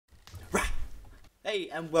Hey,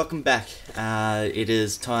 and welcome back. It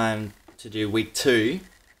is time to do week 2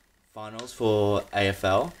 finals for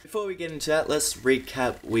AFL. Before we get into that, let's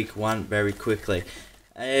recap week 1 very quickly.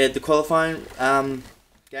 The qualifying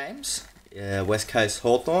games, West Coast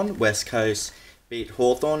Hawthorne. West Coast beat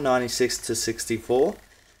Hawthorne 96-64.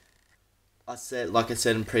 Like I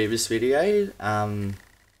said in previous video,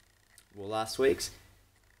 last week's,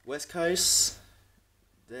 West Coast,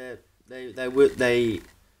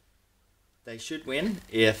 they should win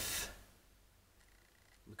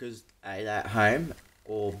because A, they're at home,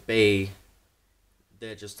 or B,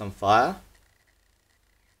 they're just on fire.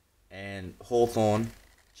 And Hawthorne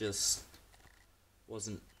just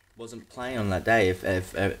wasn't playing on that day.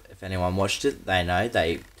 If anyone watched it, they know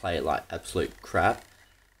they play it like absolute crap.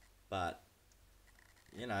 But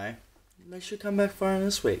you know, they should come back firing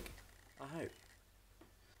this week, I hope.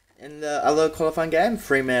 In the other qualifying game,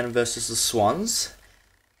 Fremantle versus the Swans.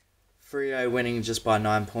 Freo winning just by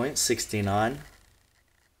 9 points, 69-60.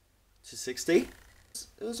 It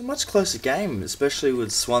was a much closer game, especially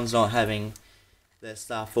with Swans not having their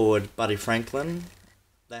star forward Buddy Franklin.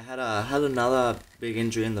 They had another big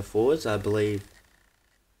injury in the forwards, I believe.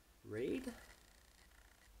 Reid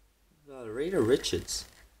or Richards,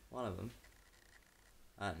 one of them.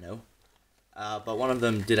 I don't know, but one of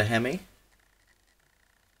them did a hemi.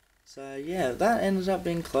 So yeah, that ended up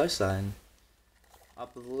being closer. And I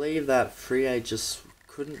believe that Freo just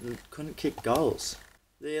couldn't kick goals.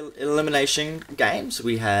 The elimination games,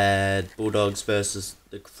 we had Bulldogs versus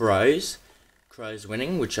the Crows. Crows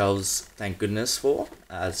winning, which I was thank goodness for.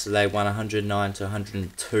 So they won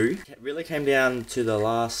 109-102. It really came down to the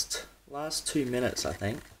last 2 minutes, I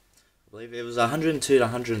think. I believe it was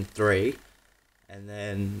 102-103, and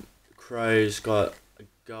then Crows got a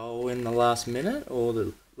goal in the last minute or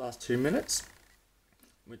the last 2 minutes,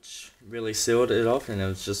 which really sealed it off, and it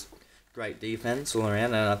was just great defense all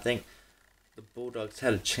around. And I think the Bulldogs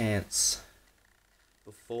had a chance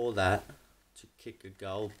before that to kick a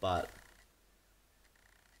goal, but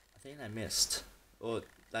I think they missed, or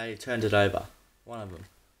they turned it over. One of them,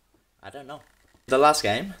 I don't know. The last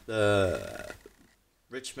game, the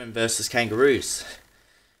Richmond versus Kangaroos,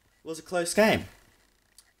 was a close game.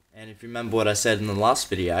 And if you remember what I said in the last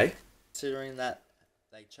video, considering that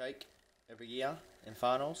they choke every year in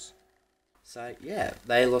finals, so yeah,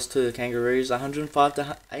 they lost to the Kangaroos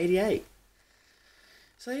 105-88.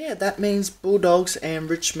 So yeah, that means Bulldogs and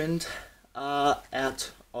Richmond are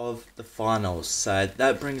out of the finals. So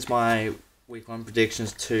that brings my week 1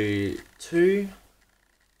 predictions to 2-2.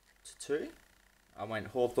 I went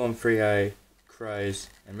Hawthorne, Freo, Crows,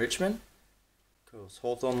 and Richmond. Of course,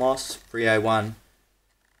 Hawthorne lost, Freo won,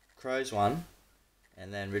 Crows won,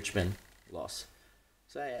 and then Richmond lost.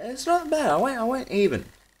 So it's not bad. I went even.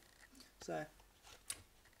 So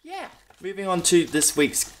yeah. Moving on to this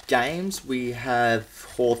week's games, we have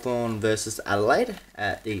Hawthorne versus Adelaide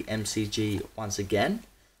at the MCG once again.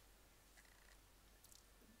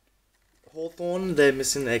 Hawthorne, they're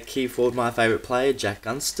missing their key forward, my favourite player, Jack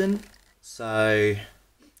Gunston. So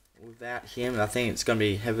without him, I think it's going to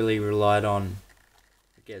be heavily relied on,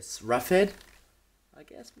 I guess, Roughhead. I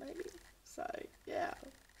guess maybe. So yeah.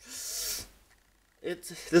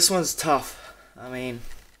 This one's tough. I mean,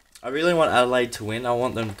 I really want Adelaide to win. I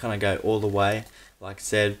want them to kind of go all the way. Like I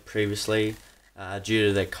said previously, due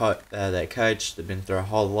to their coach, they've been through a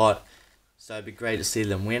whole lot. So it'd be great to see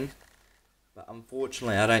them win. But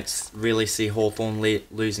unfortunately, I don't really see Hawthorne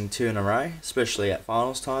losing 2 in a row, especially at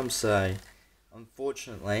finals time. So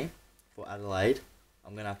unfortunately for Adelaide,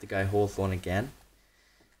 I'm going to have to go Hawthorne again.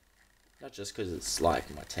 Not just because it's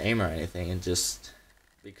like my team or anything, and just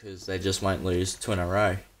because they just won't lose 2 in a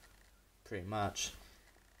row, pretty much.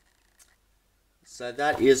 So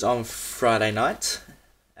that is on Friday night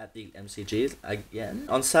at the MCG again.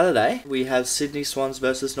 On Saturday, we have Sydney Swans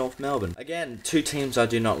versus North Melbourne. Again, 2 teams I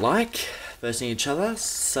do not like versing each other,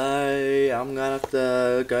 so I'm going to have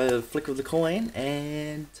to go the flick of the coin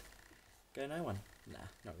and go no one. Nah,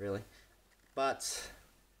 not really. But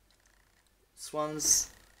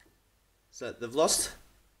Swans, so they've lost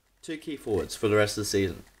 2 key forwards for the rest of the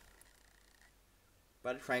season.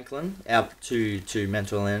 Buddy Franklin out to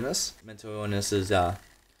mental illness. Mental illness is not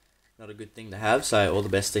a good thing to have, so all the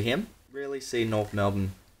best to him. Really see North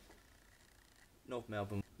Melbourne.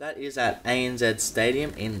 That is at ANZ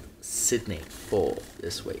Stadium in Sydney for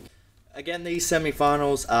this week. Again, these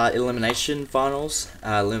semi-finals are elimination finals,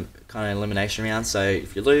 kind of elimination rounds. So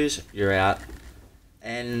if you lose, you're out,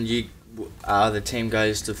 and the team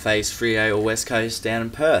goes to face Freo or West Coast down in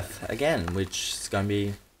Perth again, which is going to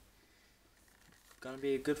be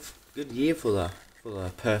a good year for the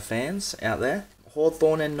Perth fans out there.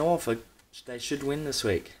 Hawthorne and North are they should win this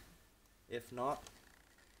week. If not,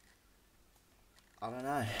 I don't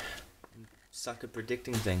know. I'm suck at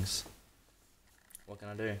predicting things. What can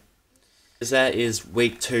I do? That is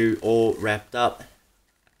week 2 all wrapped up.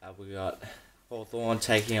 We got Hawthorne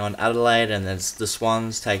taking on Adelaide, and then the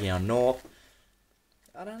Swans taking on North.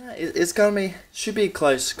 I don't know. It's gonna should be a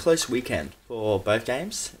close weekend for both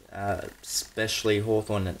games, especially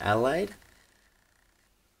Hawthorne and Adelaide.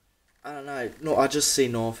 I don't know. No, I just see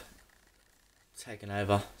North taking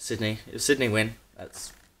over Sydney. If Sydney win,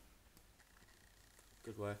 that's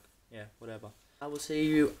good work. Yeah, whatever. I will see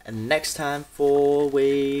you next time for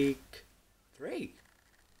week 3.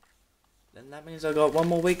 Then that means I got one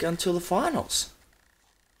more week until the finals.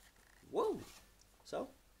 Whoa. So,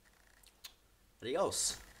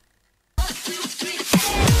 adios.